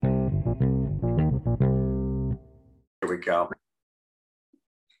we go.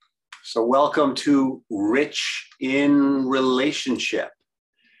 So welcome to Rich in Relationship.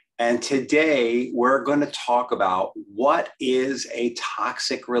 And today we're going to talk about what is a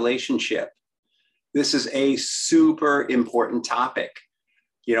toxic relationship. This is a super important topic,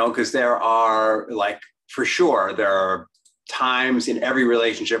 because there are for sure, there are times in every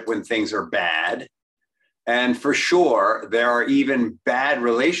relationship when things are bad. And for sure, there are even bad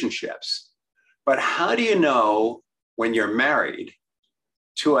relationships. But how do you know when you're married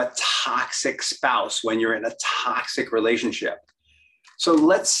to a toxic spouse, when you're in a toxic relationship? So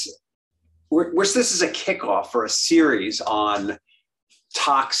this is a kickoff for a series on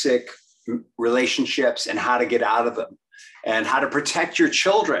toxic relationships and how to get out of them and how to protect your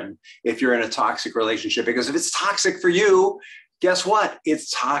children if you're in a toxic relationship. Because if it's toxic for you, guess what?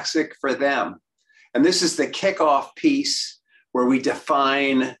 It's toxic for them. And this is the kickoff piece where we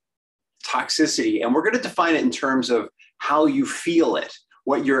define toxicity. And we're going to define it in terms of how you feel it,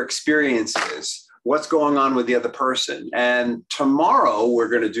 what your experience is, what's going on with the other person. And tomorrow we're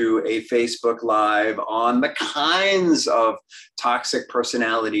going to do a Facebook Live on the kinds of toxic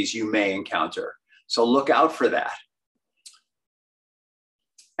personalities you may encounter. So look out for that.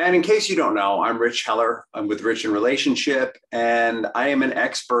 And in case you don't know, I'm Rich Heller. I'm with Rich in Relationship, and I am an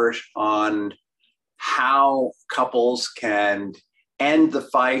expert on how couples can end the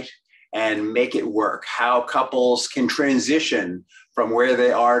fight and make it work, how couples can transition from where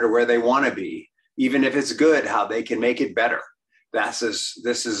they are to where they want to be. Even if it's good, how they can make it better. This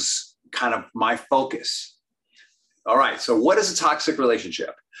is kind of my focus. All right, so what is a toxic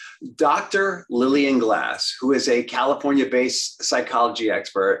relationship? Dr. Lillian Glass, who is a California-based psychology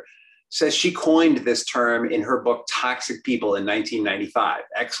expert, says she coined this term in her book, Toxic People, in 1995.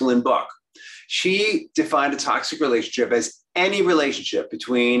 Excellent book. She defined a toxic relationship as any relationship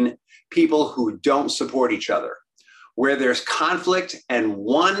between people who don't support each other, where there's conflict and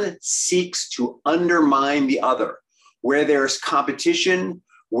one seeks to undermine the other, where there's competition,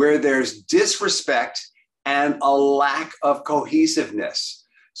 where there's disrespect and a lack of cohesiveness.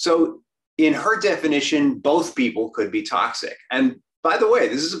 So in her definition, both people could be toxic. And by the way,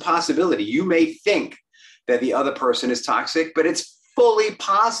 this is a possibility. You may think that the other person is toxic, but it's fully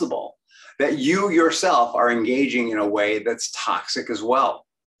possible that you yourself are engaging in a way that's toxic as well.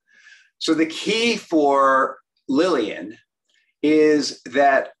 So the key for Lillian is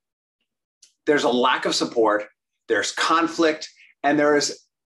that there's a lack of support, there's conflict, and there is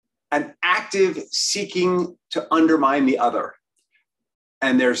an active seeking to undermine the other.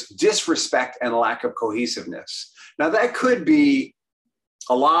 And there's disrespect and lack of cohesiveness. Now, that could be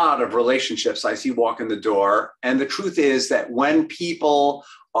a lot of relationships I see walk in the door. And the truth is that when people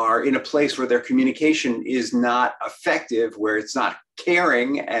are in a place where their communication is not effective, where it's not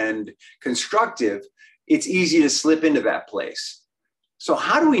caring and constructive, it's easy to slip into that place. So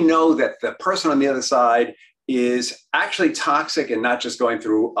how do we know that the person on the other side is actually toxic and not just going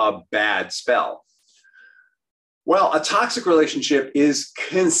through a bad spell? Well, a toxic relationship is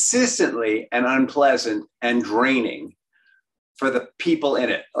consistently and unpleasant and draining for the people in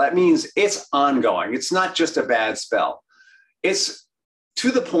it. That means it's ongoing. It's not just a bad spell. It's to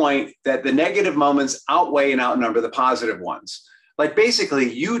the point that the negative moments outweigh and outnumber the positive ones. Like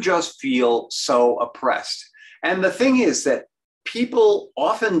basically, you just feel so oppressed. And the thing is that people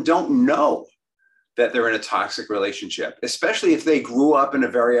often don't know that they're in a toxic relationship, especially if they grew up in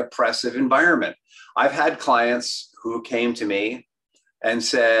a very oppressive environment. I've had clients who came to me and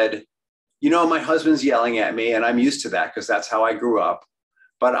said, my husband's yelling at me and I'm used to that because that's how I grew up,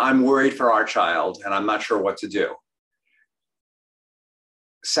 but I'm worried for our child and I'm not sure what to do.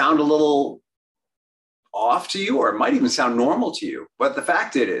 Sound a little off to you, or it might even sound normal to you. But the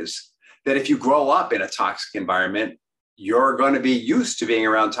fact is that if you grow up in a toxic environment, you're going to be used to being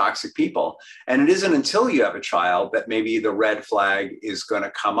around toxic people. And it isn't until you have a child that maybe the red flag is going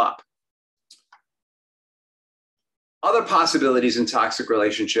to come up. Other possibilities in toxic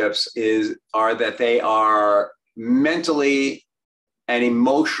relationships are that they are mentally and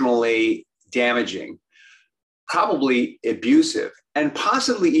emotionally damaging, probably abusive, and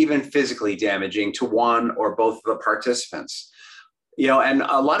possibly even physically damaging to one or both of the participants. And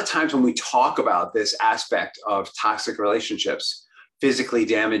a lot of times when we talk about this aspect of toxic relationships, physically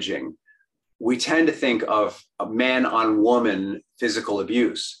damaging, we tend to think of man on woman physical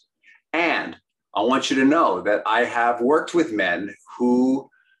abuse. And I want you to know that I have worked with men who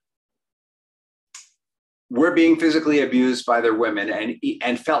were being physically abused by their women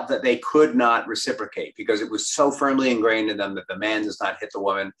and felt that they could not reciprocate because it was so firmly ingrained in them that the man does not hit the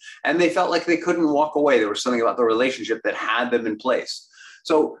woman. And they felt like they couldn't walk away. There was something about the relationship that had them in place.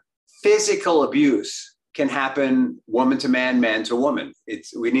 So physical abuse can happen woman to man, man to woman.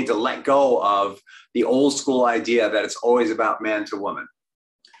 We need to let go of the old school idea that it's always about man to woman.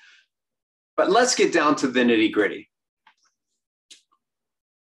 But let's get down to the nitty gritty.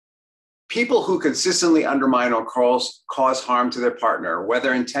 People who consistently undermine or cause harm to their partner,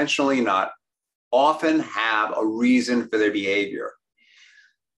 whether intentionally or not, often have a reason for their behavior.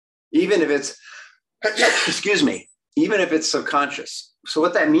 Even if it's, excuse me, even if it's subconscious. So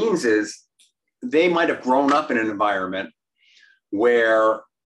what that means is they might have grown up in an environment where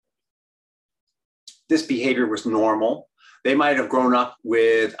this behavior was normal. They might have grown up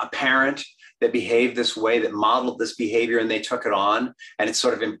with a parent that behaved this way, that modeled this behavior, and they took it on, and it's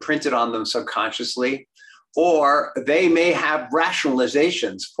sort of imprinted on them subconsciously. Or they may have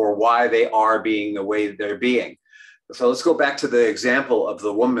rationalizations for why they are being the way they're being. So let's go back to the example of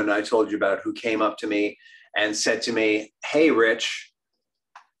the woman I told you about who came up to me and said to me, "Hey, Rich,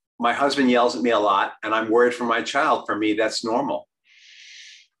 my husband yells at me a lot and I'm worried for my child. For me, that's normal."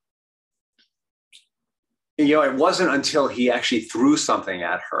 You know, it wasn't until he actually threw something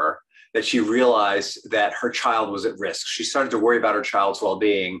at her that she realized that her child was at risk. She started to worry about her child's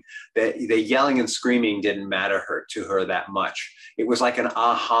well-being, that the yelling and screaming didn't matter to her that much. It was like an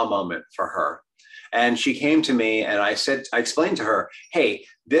aha moment for her. And she came to me and I explained to her, "Hey,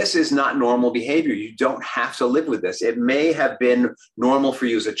 this is not normal behavior. You don't have to live with this. It may have been normal for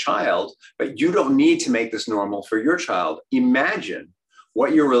you as a child, but you don't need to make this normal for your child. Imagine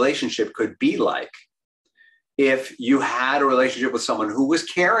what your relationship could be like if you had a relationship with someone who was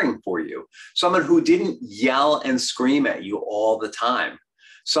caring for you, someone who didn't yell and scream at you all the time,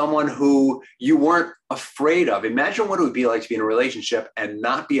 someone who you weren't afraid of." Imagine what it would be like to be in a relationship and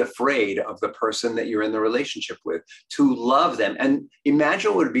not be afraid of the person that you're in the relationship with, to love them. And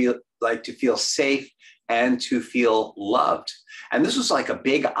imagine what it would be like to feel safe and to feel loved. And this was like a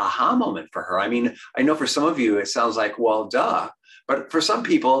big aha moment for her. I mean, I know for some of you, it sounds like, well, duh. But for some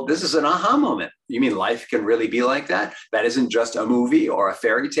people, this is an aha moment. You mean life can really be like that? That isn't just a movie or a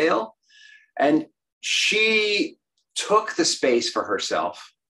fairy tale? And she took the space for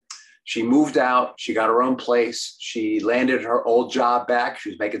herself. She moved out. She got her own place. She landed her old job back. She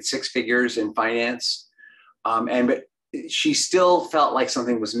was making 6 figures in finance. But she still felt like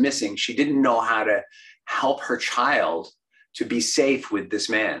something was missing. She didn't know how to help her child to be safe with this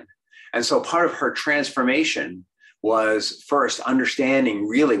man. And so part of her transformation was first understanding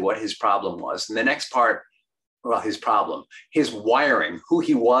really what his problem was. And the next part, well, his wiring, who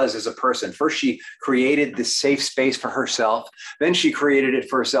he was as a person. First, she created this safe space for herself. Then she created it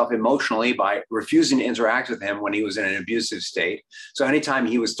for herself emotionally by refusing to interact with him when he was in an abusive state. So anytime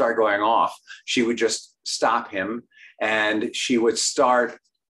he would start going off, she would just stop him and she would start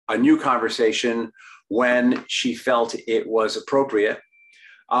a new conversation when she felt it was appropriate.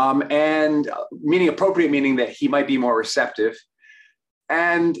 And meaning appropriate, meaning that he might be more receptive.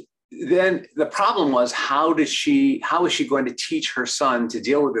 And then the problem was, how is she going to teach her son to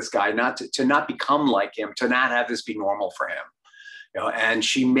deal with this guy, to not become like him, to not have this be normal for him? You know, and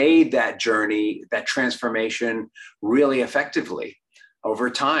she made that journey, that transformation really effectively over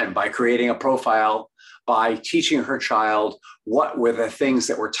time by creating a profile, by teaching her child what were the things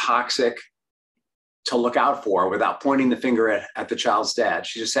that were toxic to look out for without pointing the finger at the child's dad.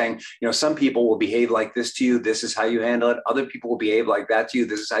 She's just saying, you know, some people will behave like this to you. This is how you handle it. Other people will behave like that to you.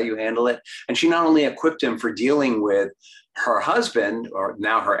 This is how you handle it. And she not only equipped him for dealing with her husband, or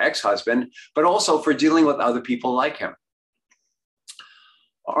now her ex-husband, but also for dealing with other people like him.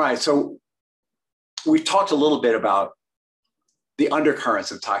 All right, so we talked a little bit about the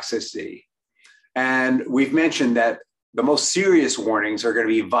undercurrents of toxicity. And we've mentioned that the most serious warnings are going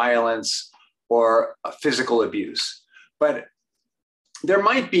to be violence or physical abuse. But there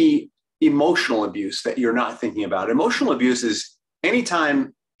might be emotional abuse that you're not thinking about. Emotional abuse is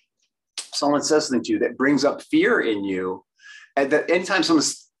anytime someone says something to you that brings up fear in you, and that anytime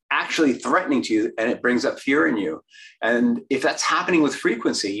someone's actually threatening to you and it brings up fear in you. And if that's happening with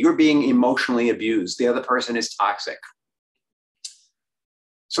frequency, you're being emotionally abused. The other person is toxic.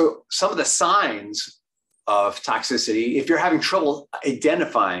 So some of the signs of toxicity, if you're having trouble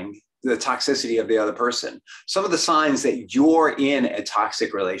identifying the toxicity of the other person, some of the signs that you're in a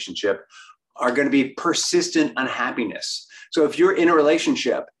toxic relationship are going to be persistent unhappiness. So if you're in a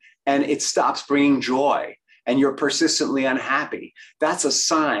relationship and it stops bringing joy and you're persistently unhappy, that's a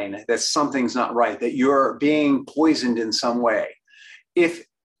sign that something's not right, that you're being poisoned in some way. If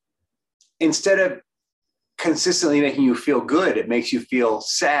instead of consistently making you feel good, it makes you feel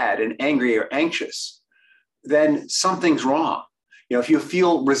sad and angry or anxious, then something's wrong. You know, if you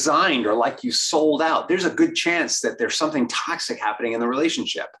feel resigned or like you sold out, there's a good chance that there's something toxic happening in the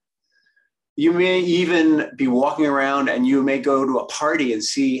relationship. You may even be walking around and you may go to a party and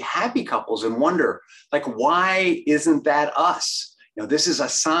see happy couples and wonder, like, why isn't that us? This is a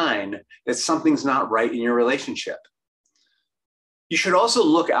sign that something's not right in your relationship. You should also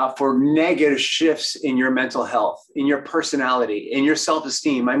look out for negative shifts in your mental health, in your personality, in your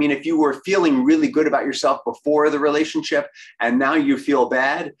self-esteem. I mean, if you were feeling really good about yourself before the relationship and now you feel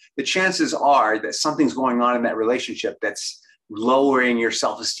bad, the chances are that something's going on in that relationship that's lowering your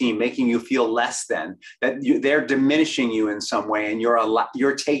self-esteem, making you feel less than, they're diminishing you in some way, and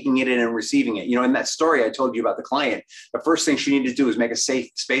you're taking it in and receiving it. In that story I told you about the client, the first thing she needed to do was make a safe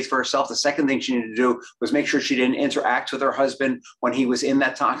space for herself. The second thing she needed to do was make sure she didn't interact with her husband when he was in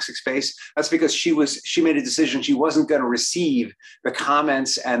that toxic space. That's because she made a decision she wasn't going to receive the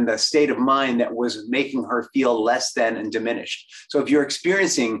comments and the state of mind that was making her feel less than and diminished. So if you're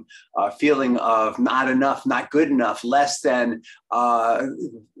experiencing a feeling of not enough, not good enough, less than,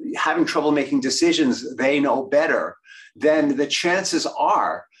 having trouble making decisions, they know better, then the chances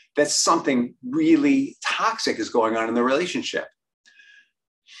are that something really toxic is going on in the relationship.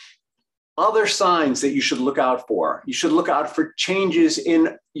 Other signs that you should look out for: you should look out for changes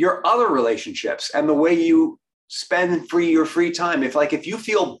in your other relationships and the way you spend your free time. If you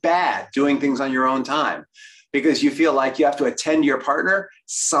feel bad doing things on your own time because you feel like you have to attend to your partner,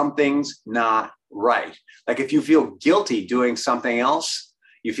 something's not right. Like if you feel guilty doing something else,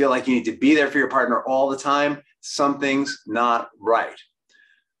 you feel like you need to be there for your partner all the time, something's not right.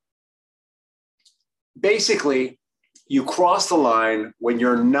 Basically, you cross the line when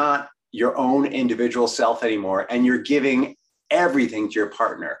you're not your own individual self anymore and you're giving everything to your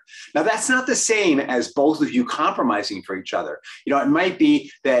partner. Now, that's not the same as both of you compromising for each other. It might be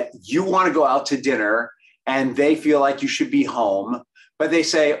that you want to go out to dinner and they feel like you should be home, but they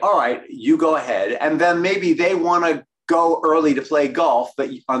say, all right, you go ahead. And then maybe they want to go early to play golf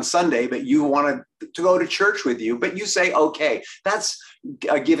on Sunday, but you want to go to church with you, but you say, okay, that's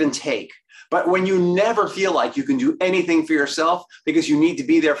a give and take. But when you never feel like you can do anything for yourself because you need to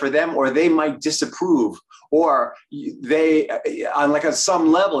be there for them, or they might disapprove, or on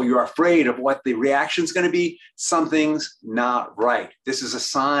some level, you're afraid of what the reaction's going to be, something's not right. This is a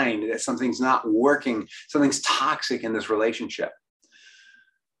sign that something's not working, something's toxic in this relationship.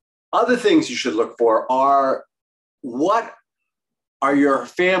 Other things you should look for are, what are your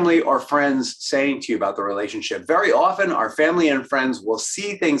family or friends saying to you about the relationship? Very often, our family and friends will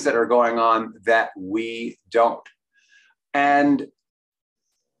see things that are going on that we don't. And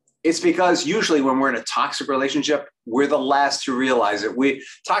it's because usually when we're in a toxic relationship, we're the last to realize it.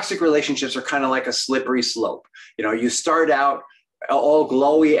 Toxic relationships are kind of like a slippery slope. You start out all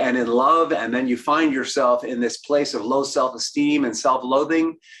glowy and in love, and then you find yourself in this place of low self-esteem and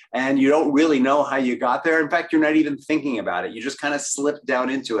self-loathing, and you don't really know how you got there. In fact, you're not even thinking about it. You just kind of slip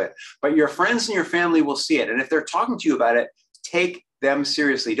down into it. But your friends and your family will see it. And if they're talking to you about it, take them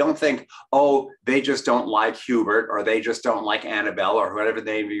seriously. Don't think, oh, they just don't like Hubert, or they just don't like Annabelle, or whatever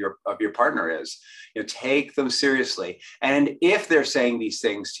the name of your partner is. Take them seriously. And if they're saying these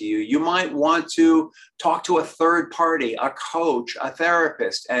things to you, you might want to talk to a third party, a coach, a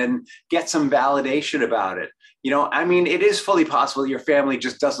therapist, and get some validation about it. It is fully possible that your family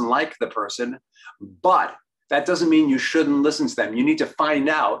just doesn't like the person, but that doesn't mean you shouldn't listen to them. You need to find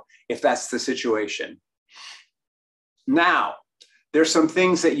out if that's the situation. Now, there's some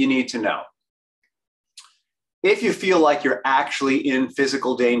things that you need to know. If you feel like you're actually in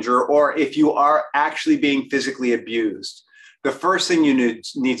physical danger, or if you are actually being physically abused, the first thing you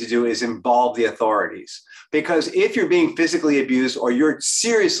need to do is involve the authorities. Because if you're being physically abused, or you're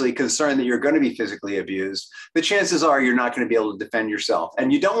seriously concerned that you're going to be physically abused, the chances are you're not going to be able to defend yourself.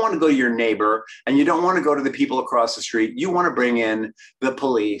 And you don't want to go to your neighbor, and you don't want to go to the people across the street. You want to bring in the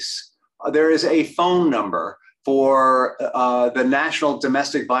police. There is a phone number for the National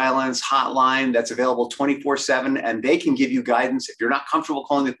Domestic Violence Hotline that's available 24/7, and they can give you guidance. If you're not comfortable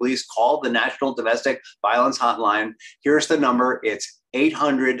calling the police, call the National Domestic Violence Hotline. Here's the number. It's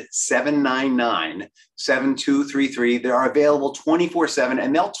 800-799-7233. They are available 24/7,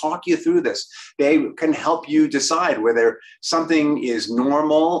 and they'll talk you through this. They can help you decide whether something is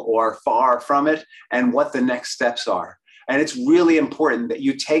normal or far from it, and what the next steps are. And it's really important that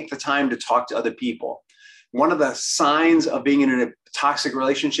you take the time to talk to other people. One of the signs of being in a toxic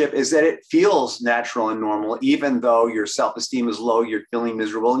relationship is that it feels natural and normal, even though your self-esteem is low, you're feeling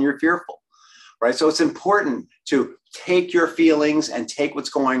miserable, and you're fearful, right? So it's important to take your feelings and take what's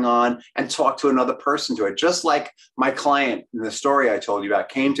going on and talk to another person to it. Just like my client in the story I told you about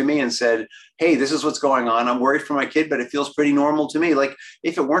came to me and said, hey, this is what's going on. I'm worried for my kid, but it feels pretty normal to me. Like,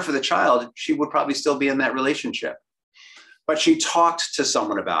 if it weren't for the child, she would probably still be in that relationship. But she talked to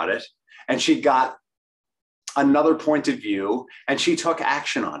someone about it. and she got another point of view and she took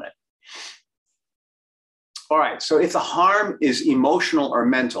action on it. All right, so if the harm is emotional or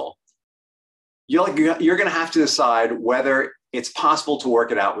mental, you're going to have to decide whether it's possible to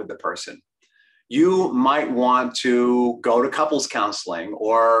work it out with the person. You might want to go to couples counseling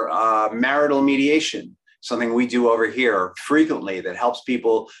or marital mediation, something we do over here frequently that helps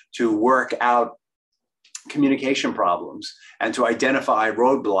people to work out communication problems and to identify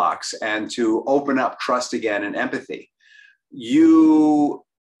roadblocks and to open up trust again and empathy. You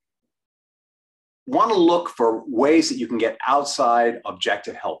want to look for ways that you can get outside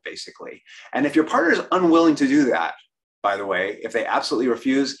objective help, basically. And if your partner is unwilling to do that, by the way, if they absolutely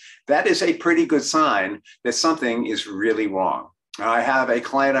refuse, that is a pretty good sign that something is really wrong. I have a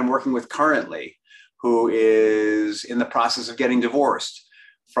client I'm working with currently who is in the process of getting divorced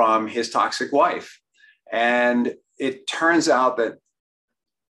from his toxic wife. And it turns out that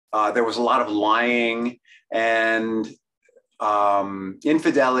there was a lot of lying and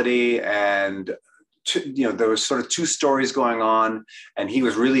infidelity, and there was sort of two stories going on, and he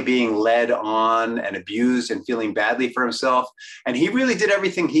was really being led on and abused and feeling badly for himself. And he really did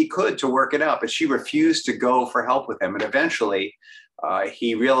everything he could to work it out, but she refused to go for help with him. And eventually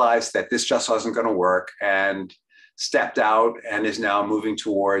he realized that this just wasn't going to work and stepped out and is now moving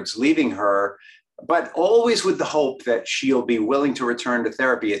towards leaving her, but always with the hope that she'll be willing to return to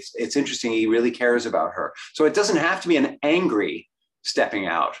therapy. It's interesting. He really cares about her. So it doesn't have to be an angry stepping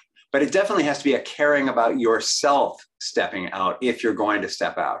out, but it definitely has to be a caring about yourself stepping out if you're going to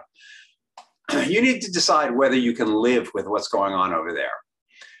step out. You need to decide whether you can live with what's going on over there.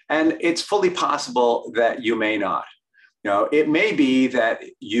 And it's fully possible that you may not. It may be that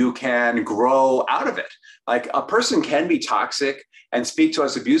you can grow out of it. Like, a person can be toxic and speak to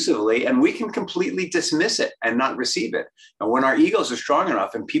us abusively, and we can completely dismiss it and not receive it. And when our egos are strong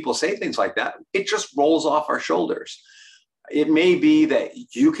enough and people say things like that, it just rolls off our shoulders. It may be that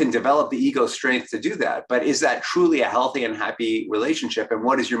you can develop the ego strength to do that, but is that truly a healthy and happy relationship? And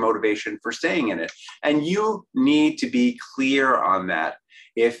what is your motivation for staying in it? And you need to be clear on that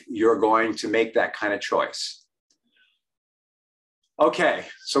if you're going to make that kind of choice. Okay,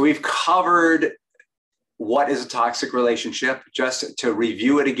 so we've covered what is a toxic relationship. Just to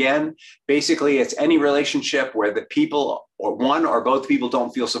review it again, basically it's any relationship where the people, or one or both people,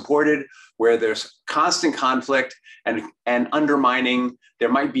 don't feel supported, where there's constant conflict and undermining.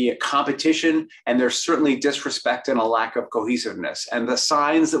 There might be a competition, and there's certainly disrespect and a lack of cohesiveness. And the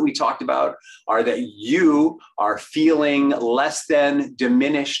signs that we talked about are that you are feeling less than,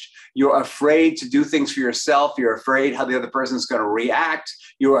 diminished. You're afraid to do things for yourself. You're afraid how the other person's going to react.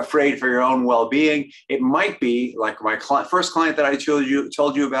 You're afraid for your own well-being. It might be like my first client that I told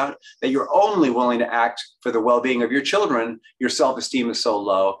you about, that you're only willing to act for the well-being of your children. Your self-esteem is so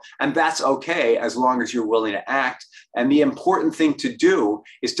low, and that's okay as long as you're willing to act. And the important thing to do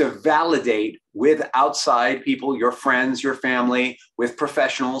is to validate with outside people, your friends, your family, with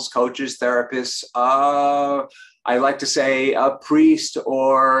professionals, coaches, therapists. I like to say a priest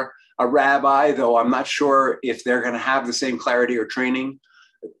or a rabbi, though I'm not sure if they're going to have the same clarity or training.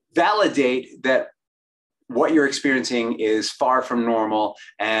 Validate that what you're experiencing is far from normal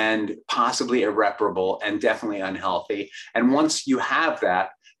and possibly irreparable and definitely unhealthy. And once you have that,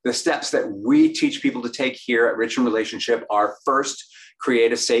 the steps that we teach people to take here at Rich in Relationship are: first,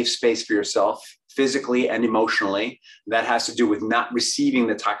 create a safe space for yourself, physically and emotionally. That has to do with not receiving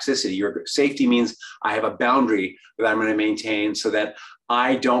the toxicity. Your safety means I have a boundary that I'm going to maintain so that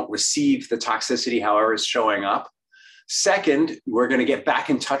I don't receive the toxicity, however it's showing up. Second, we're going to get back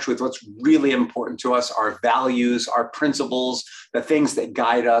in touch with what's really important to us: our values, our principles, the things that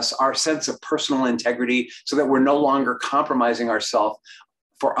guide us, our sense of personal integrity, so that we're no longer compromising ourselves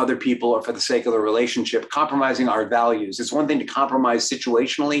for other people or for the sake of the relationship, compromising our values. It's one thing to compromise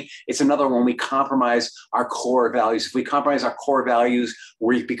situationally. It's another when we compromise our core values. If we compromise our core values,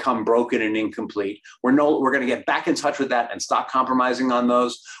 we become broken and incomplete. We're going to get back in touch with that and stop compromising on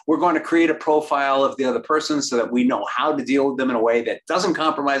those. We're going to create a profile of the other person so that we know how to deal with them in a way that doesn't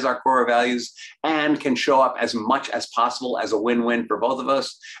compromise our core values and can show up as much as possible as a win-win for both of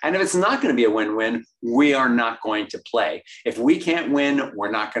us. And if it's not going to be a win-win, we are not going to play. If we can't win,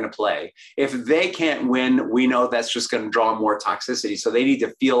 we're not going to play. If they can't win, we know that's just going to draw more toxicity. So they need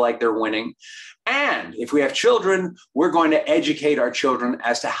to feel like they're winning. And if we have children, we're going to educate our children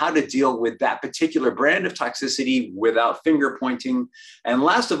as to how to deal with that particular brand of toxicity without finger pointing. And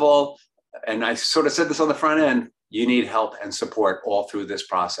last of all, and I sort of said this on the front end, you need help and support all through this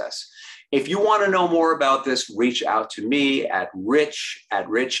process. If you want to know more about this, reach out to me at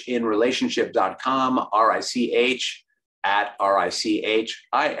richinrelationship.com, RICH at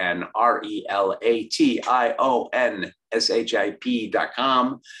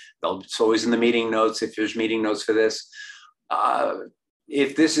RICHINRELATIONSHIP.com. It's always in the meeting notes if there's meeting notes for this.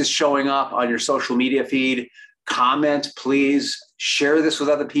 If this is showing up on your social media feed, comment, please. Share this with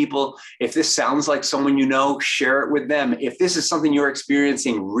other people. If this sounds like someone you know, share it with them. If this is something you're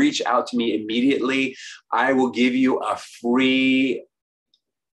experiencing, reach out to me immediately. I will give you a free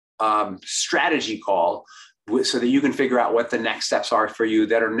strategy call so that you can figure out what the next steps are for you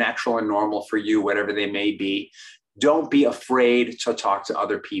that are natural and normal for you, whatever they may be. Don't be afraid to talk to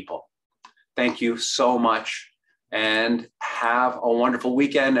other people. Thank you so much and have a wonderful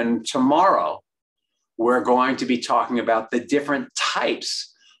weekend. And tomorrow, we're going to be talking about the different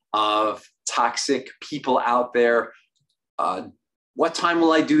types of toxic people out there. What time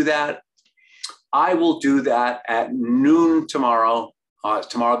will I do that? I will do that at noon tomorrow,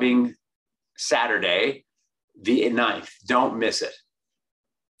 tomorrow being Saturday, the 9th. Don't miss it.